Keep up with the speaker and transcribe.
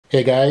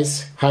Hey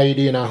guys, how you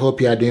doing? I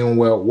hope you are doing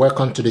well.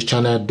 Welcome to the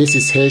channel. This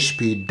is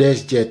HP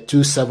DESKJET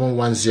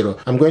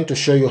 2710. I'm going to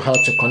show you how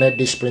to connect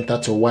this printer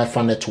to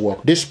Wi-Fi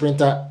network. This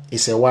printer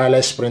is a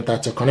wireless printer.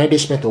 To connect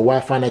this printer to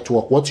Wi-Fi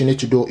network, what you need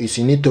to do is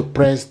you need to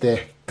press the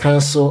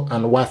cancel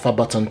and Wi-Fi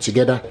button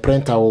together.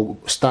 Printer will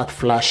start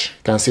flash.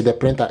 You can see the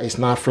printer is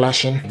now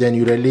flashing. Then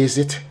you release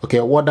it. Okay,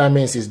 what that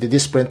means is that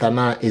this printer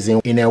now is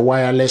in a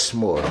wireless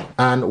mode.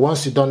 And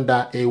once you've done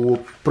that, it will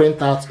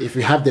print out. If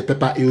you have the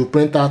paper, it will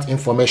print out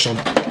information.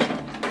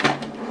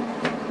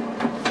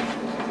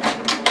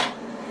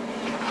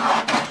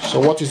 So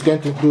what it's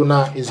going to do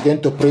now is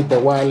going to print the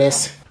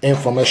wireless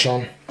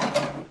information.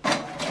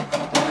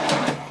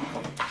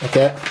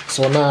 Okay,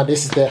 so now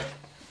this is the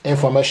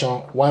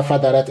information, Wi-Fi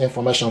direct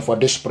information for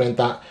this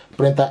printer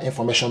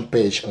information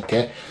page.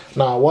 Okay,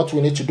 now what we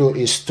need to do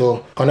is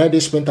to connect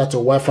this printer to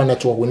Wi-Fi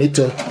network. We need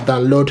to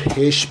download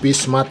HP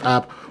Smart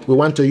App. We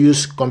want to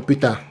use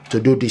computer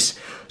to do this.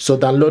 So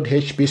download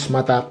HP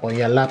Smart App on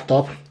your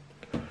laptop.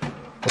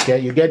 Okay,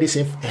 you get this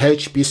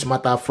HP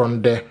Smart App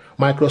from the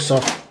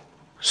Microsoft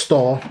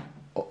Store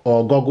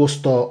or Google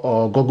Store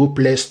or Google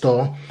Play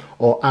Store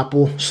or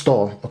Apple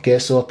Store. Okay,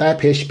 so type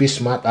HP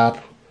Smart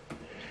App.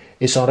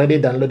 It's already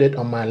downloaded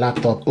on my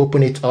laptop.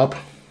 Open it up.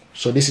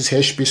 So this is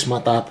HP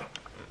Smart App.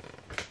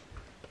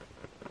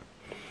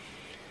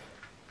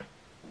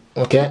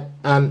 Okay,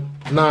 and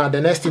now the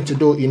next thing to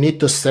do, you need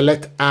to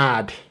select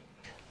add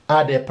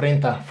a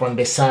printer from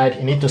the side.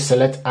 You need to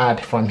select add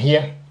from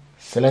here.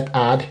 Select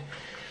add,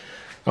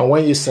 and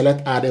when you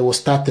select add, it will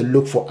start to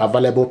look for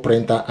available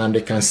printer, and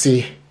you can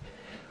see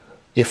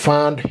it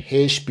found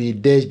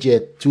HP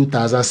DESKJET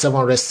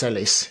 2710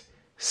 series.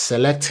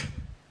 Select.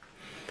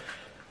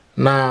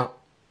 Now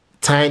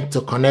time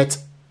to connect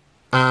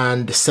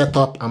and set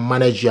up and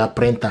manage your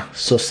printer.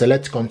 So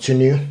select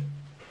continue.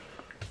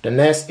 The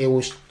next, it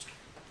will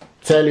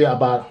tell you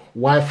about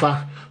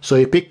Wi-Fi. So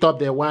you picked up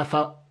the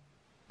Wi-Fi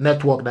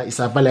network that is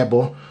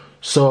available,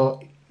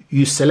 so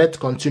you select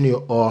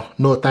continue or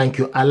no thank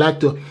you. I like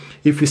to,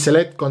 if you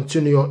select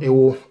continue, it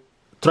will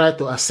try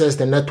to access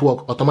the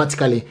network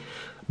automatically,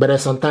 but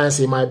sometimes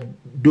it might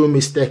do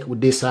mistake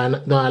with this. I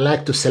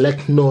like to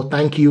select no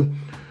thank you.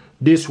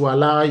 This will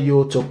allow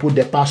you to put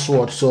the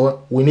password,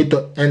 so we need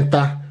to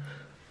enter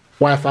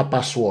Wi-Fi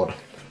password.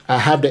 I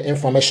have the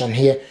information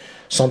here.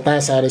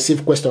 Sometimes I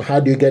receive question, how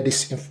do you get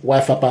this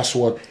Wi-Fi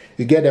password?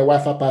 You get the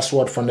Wi-Fi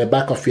password from the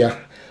back of your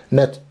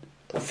net,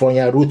 from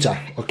your router,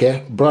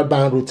 okay,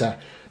 broadband router.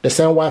 The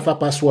same Wi-Fi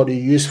password you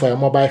use for your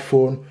mobile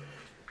phone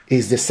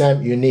is the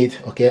same you need,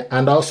 okay.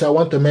 And also I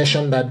want to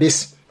mention that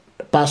this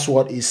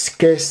password is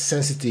case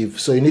sensitive,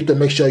 so you need to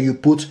make sure you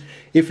put,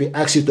 if it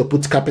asks you to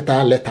put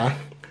capital letter,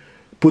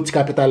 put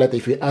capital letter.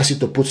 If it asks you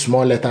to put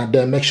small letter,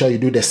 then make sure you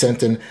do the same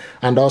thing.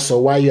 And also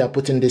while you are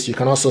putting this, you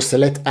can also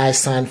select I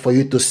sign for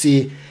you to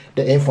see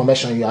the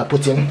information you are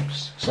putting.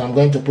 So I'm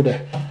going to put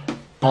a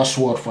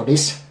password for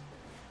this.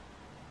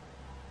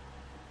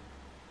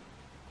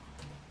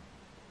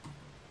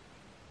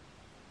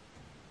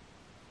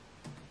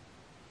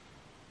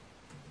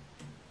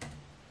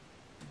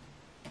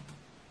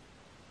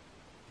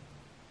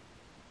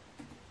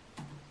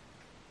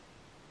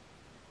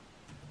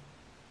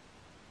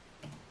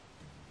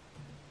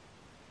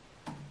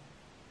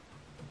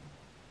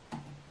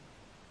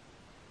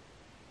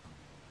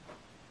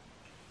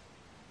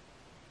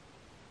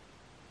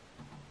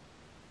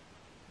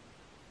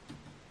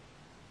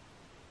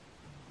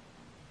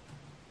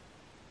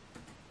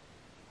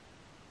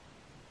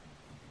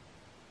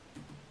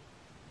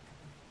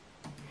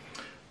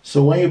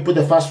 So when you put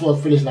the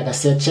password finish, like I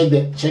said, check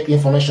the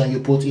information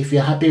you put. If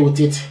you're happy with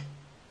it,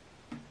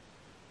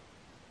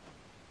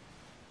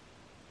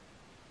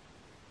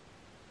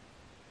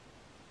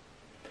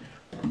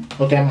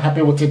 okay, I'm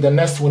happy with it. The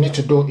next we need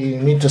to do is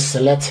you need to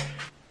select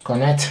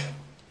connect,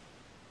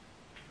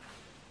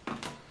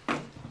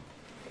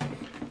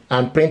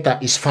 and printer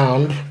is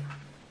found.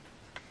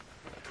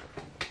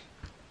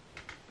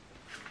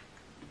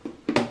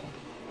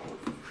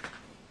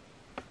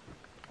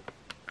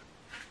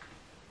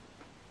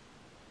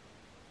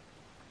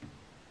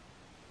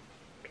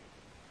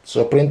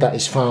 So printer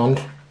is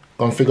found.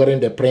 Configuring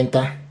the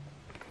printer.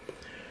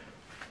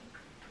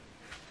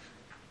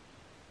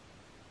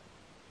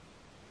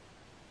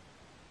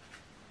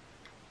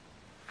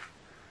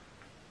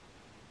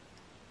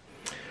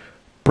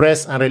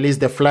 Press and release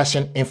the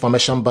flashing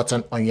information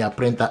button on your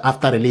printer.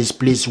 After release,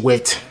 please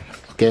wait.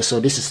 Okay, so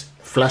this is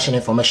flashing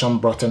information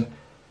button.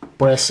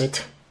 Press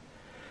it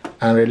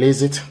and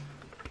release it.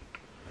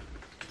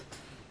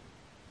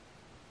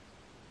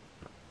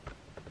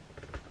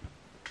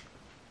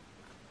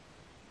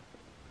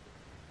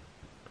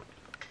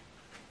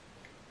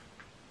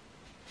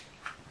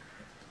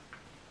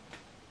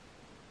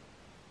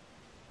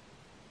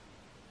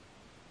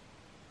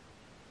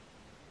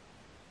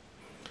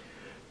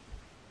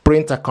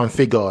 Printer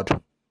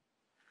configured.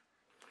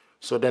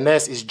 So the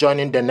next is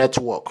joining the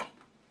network.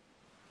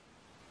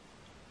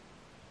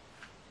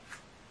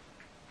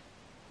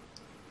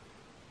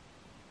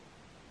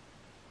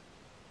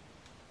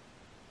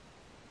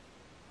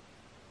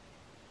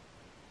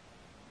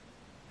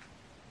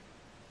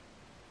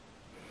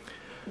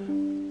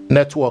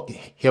 network.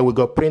 Here we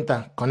go,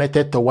 printer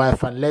connected to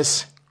Wi-Fi.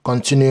 Let's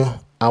continue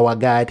our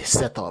guide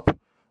setup.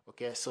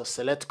 Okay, so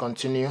select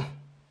continue.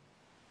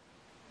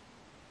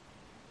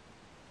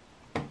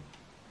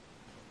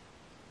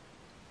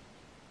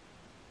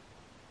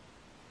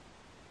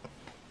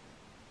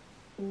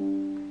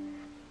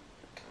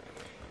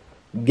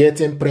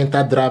 Getting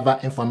printer driver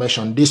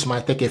information. This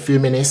might take a few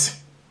minutes.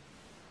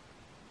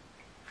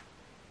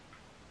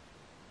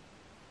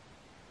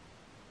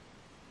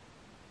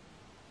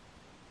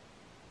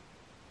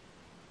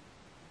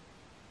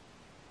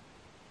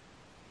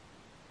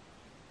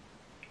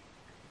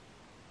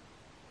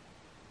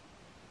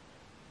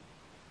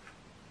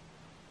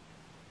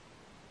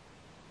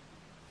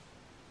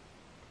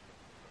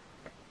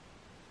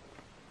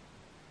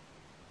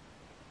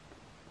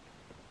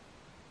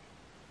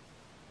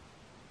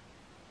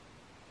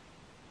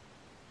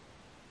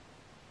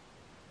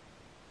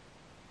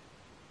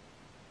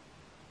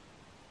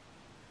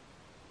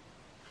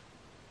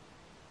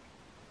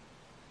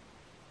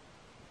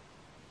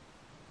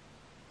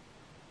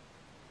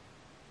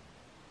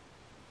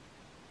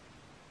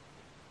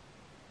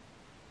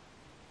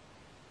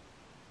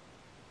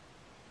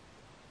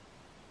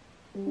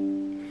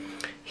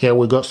 Here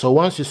we go. So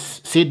once you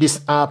see this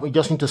app, you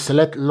just need to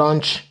select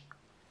launch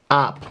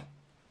app,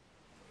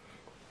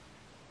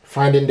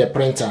 finding the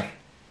printer.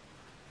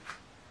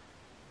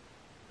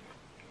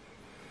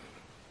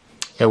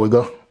 Here we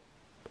go.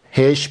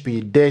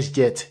 HP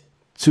DESKJET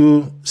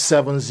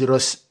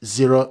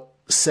 2710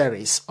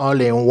 series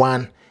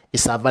all-in-one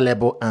is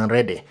available and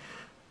ready.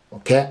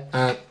 Okay,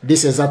 and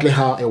this is exactly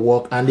how it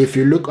works. And if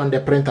you look on the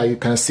printer, you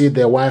can see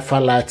the Wi-Fi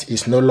light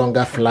is no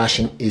longer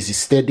flashing, it's a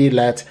steady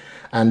light.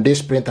 And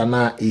this printer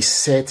now is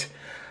set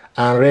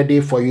and ready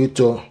for you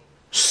to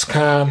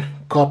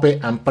scan, copy,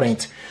 and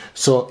print.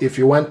 So if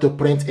you want to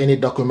print any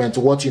document,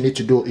 what you need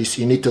to do is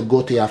you need to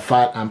go to your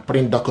file and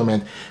print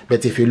document.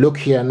 But if you look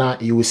here now,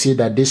 you will see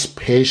that this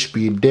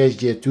HP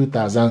DESKJET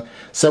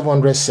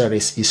 2700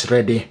 series is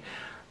ready.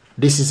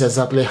 This is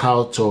exactly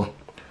how to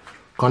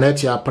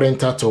connect your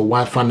printer to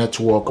Wi-Fi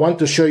network. I want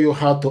to show you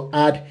how to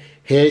add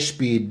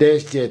HP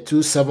DESKJET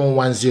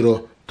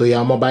 2710 to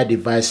your mobile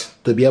device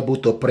to be able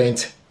to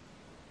print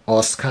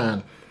or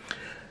scan.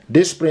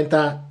 This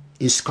printer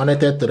is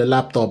connected to the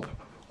laptop,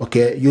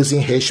 okay,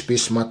 using HP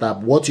Smart App.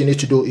 What you need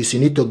to do is you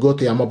need to go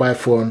to your mobile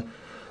phone,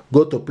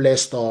 go to Play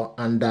Store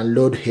and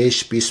download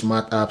HP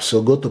Smart App.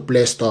 So go to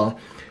Play Store,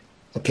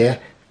 okay,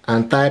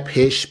 and type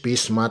HP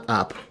Smart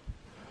App.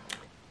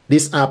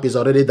 This app is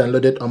already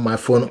downloaded on my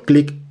phone.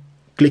 Click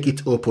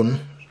it open.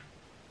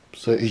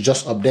 So it's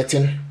just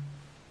updating.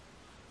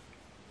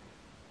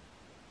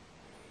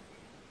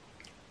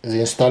 It's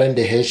installing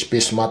the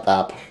HP Smart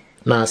App.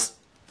 Now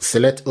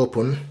select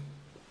open.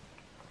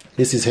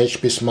 This is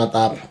HP Smart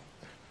App.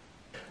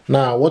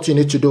 Now what you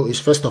need to do is,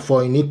 first of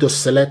all, you need to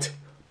select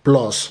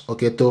plus.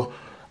 Okay, to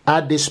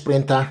add this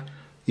printer,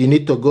 you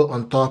need to go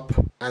on top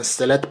and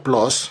select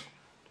plus.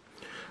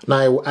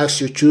 Now it will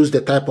ask you choose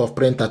the type of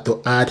printer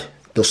to add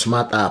to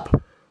Smart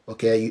App.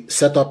 Okay, you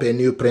set up a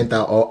new printer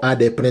or add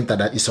a printer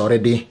that is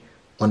already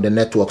on the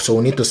network. So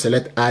we need to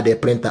select add a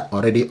printer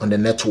already on the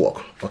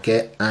network.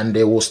 Okay, and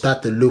they will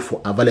start to look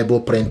for available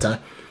printer.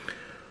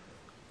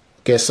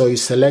 Okay, so you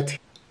select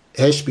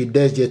HP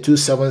DESKJET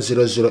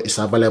 2700 is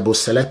available.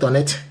 Select on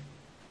it,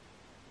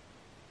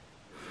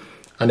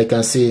 and you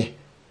can see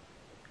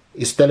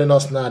it's telling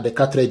us now the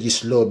cartridge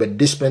is low, but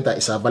this printer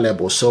is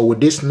available. So with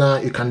this now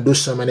you can do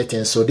so many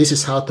things. So this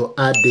is how to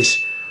add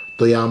this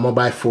to your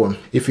mobile phone.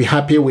 If you're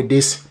happy with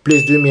this,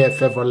 please do me a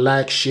favor,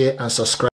 like, share, and subscribe.